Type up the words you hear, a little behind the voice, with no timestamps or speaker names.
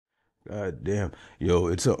God damn. Yo,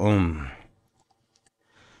 it's a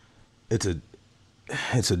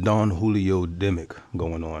it's a Don Julio demic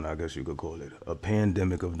going on, I guess you could call it. A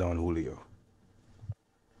pandemic of Don Julio.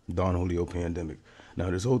 Don Julio pandemic. Now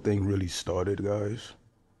this whole thing really started, guys.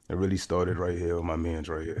 It really started right here with my man's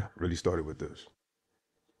right here. Really started with this.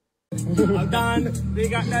 Don, we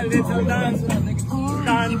got that little Don.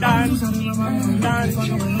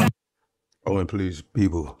 Oh, and please,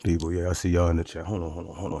 people, yeah, I see y'all in the chat. Hold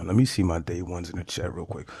on. Let me see my day ones in the chat real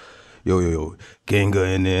quick. Yo. Ganga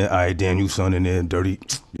in there. All right, Daniel Son in there. Dirty.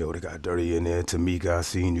 Yo, they got Dirty in there. Tamika, I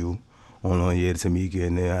seen you. Hold on, yeah, Tamika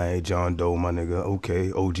in there. All right, John Doe, my nigga.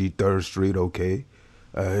 Okay. OG 3rd Street, okay.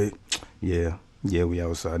 All right. Yeah, we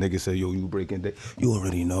outside. Nigga say, yo, you breaking day. You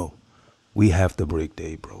already know. We have to break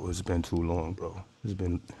day, bro. It's been too long, bro. It's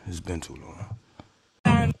been too long.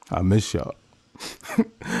 I miss y'all.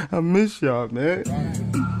 I miss y'all, man.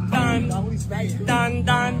 Don,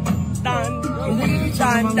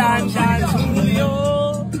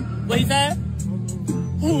 Julio. What you say?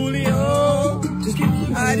 Julio.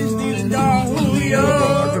 I just need a Don Julio.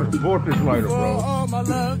 I just bought this lighter, bro. Oh, my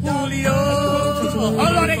love, Julio. Hold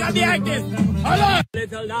on, they got the active. Hold on.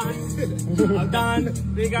 Little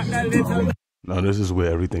Don, we got that little. Now, this is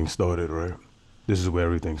where everything started, right? This is where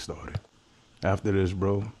everything started. After this,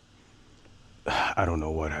 bro, I don't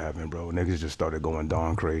know what happened, bro. Niggas just started going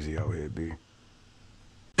Don crazy out here, B.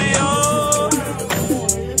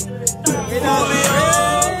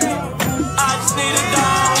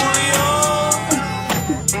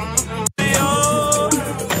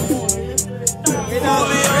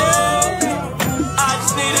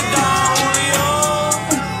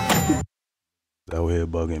 Out here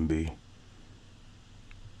bugging, B.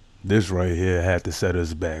 This right here had to set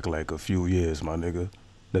us back like a few years, my nigga.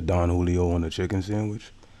 The Don Julio on the chicken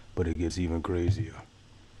sandwich. But it gets even crazier.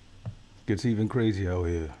 Gets even crazier out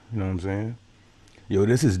here. You know what I'm saying? Yo,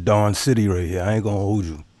 this is Don City right here. I ain't gonna hold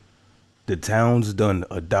you. The town's done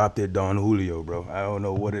adopted Don Julio, bro. I don't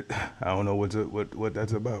know what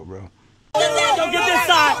that's about, bro. Don't get this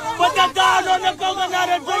side. Put the dog on the coconut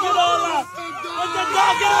and bring it all up. Put the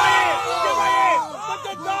dog, get right here. Get right here. Put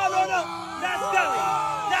the dog on the. That's deli.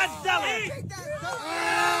 That's deli.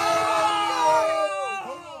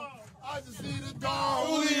 I just need a Don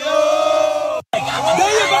Julio.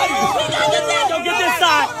 Don't get this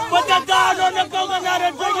side. Put the dog on the coconut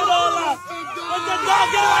and bring it all up. Put the dog,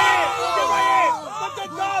 get right here. Get right here. Put the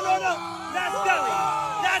dog on the. That's deli.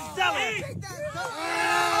 That's deli.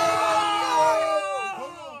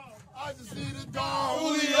 I just need a Don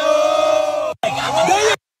Julio.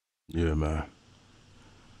 Yeah, man.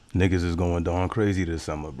 Niggas is going Don crazy this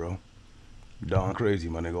summer, bro. Don crazy,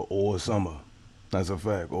 my nigga, all summer. That's a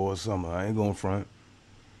fact, all summer. I ain't going front.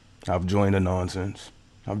 I've joined the nonsense.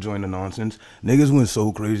 Niggas went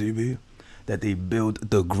so crazy, B, that they built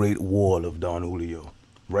the Great Wall of Don Julio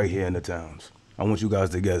right here in the towns. I want you guys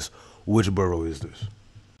to guess which borough is this.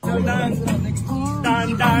 Julio.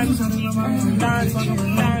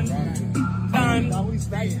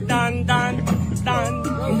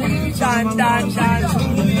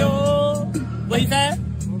 What you say?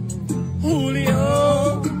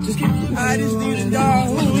 Julio. I just need a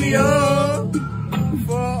Don Julio.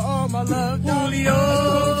 For all my love, Julio.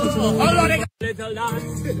 Hold on, they got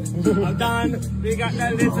little Don. We got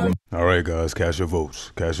that little. All right, guys, cast your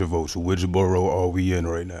votes. Cast your votes. Which borough are we in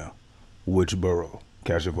right now? Which borough?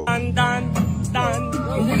 Cast your votes.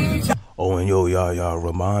 Oh, and yo, y'all,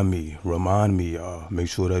 remind me, y'all. Make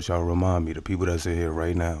sure that y'all remind me, the people that's in here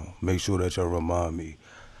right now, make sure that y'all remind me,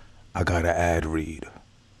 I got an ad read,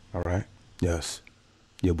 all right? Yes,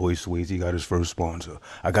 your boy Swayze got his first sponsor.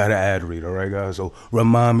 I got an ad read, all right, guys? So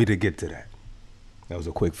remind me to get to that. That was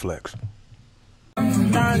a quick flex. All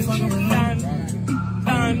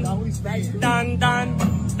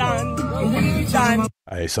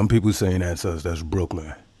right, some people saying that's us, that's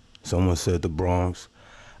Brooklyn. Someone said the Bronx.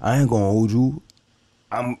 I ain't gonna hold you.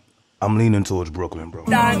 I'm leaning towards Brooklyn, bro.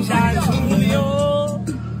 Julio.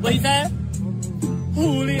 What you say?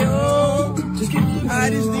 Julio. I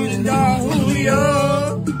just need a Don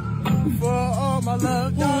Julio. For all my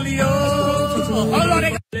love, Julio. Hold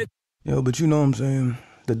on, Yo, but you know what I'm saying?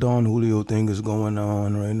 The Don Julio thing is going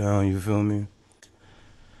on right now, you feel me?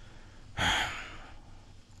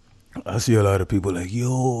 I see a lot of people like,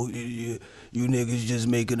 yo, you niggas just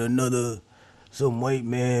making some white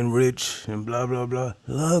man rich and blah, blah, blah.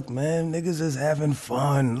 Look, man, niggas is having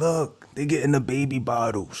fun. Look, they getting the baby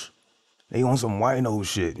bottles. They on some wino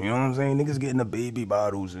shit, you know what I'm saying? Niggas getting the baby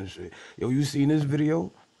bottles and shit. Yo, you seen this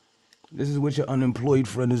video? This is what your unemployed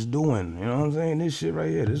friend is doing, you know what I'm saying? This shit right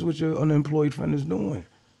here, this is what your unemployed friend is doing.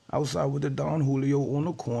 outside with the Don Julio on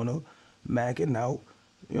the corner, macking out.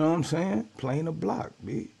 You know what I'm saying? Playing the block,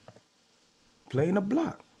 B. Playing the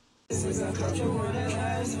block.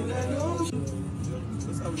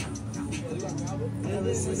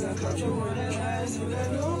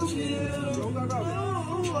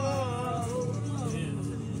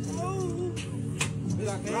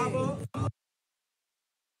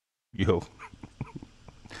 Yo,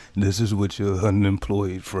 this is what your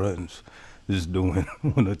unemployed friends is doing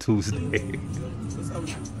on a Tuesday.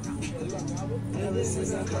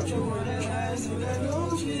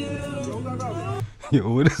 Yo,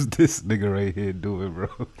 what is this nigga right here doing, bro?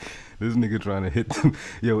 This nigga trying to hit them.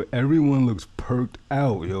 Yo, everyone looks perked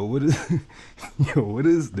out. Yo, what is yo, what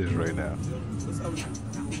is this right now?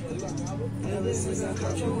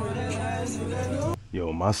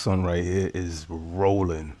 Yo, my son right here is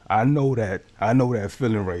rolling. I know that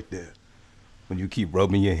feeling right there. When you keep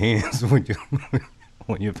rubbing your hands when you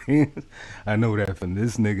on your pants. I know that from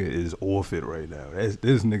this nigga is off it right now. That's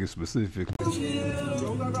this nigga specifically.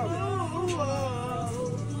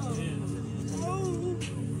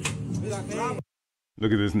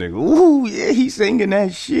 Look at this nigga. Ooh, yeah, he's singing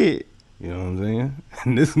that shit. You know what I'm saying?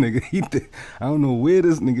 And this nigga, I don't know where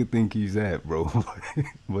this nigga think he's at, bro.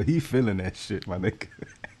 But he feeling that shit, my nigga.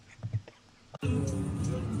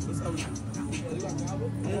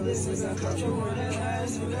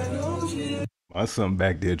 My son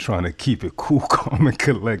back there trying to keep it cool, calm, and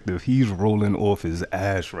collective. He's rolling off his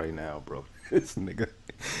ass right now, bro. This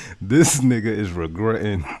nigga is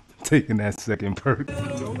regretting taking that second perk.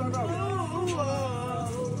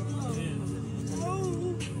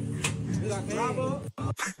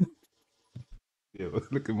 Yo,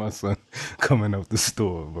 look at my son coming out the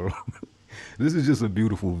store, bro. This is just a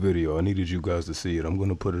beautiful video. I needed you guys to see it. I'm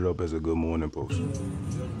gonna put it up as a good morning post.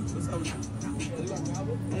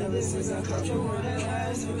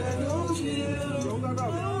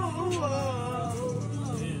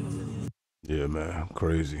 Yeah, man,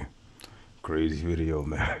 crazy video,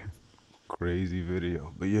 man. Crazy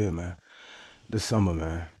video. But yeah, man, the summer,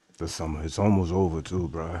 man, the summer. It's almost over too,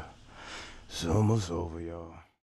 bro. It's almost over, y'all.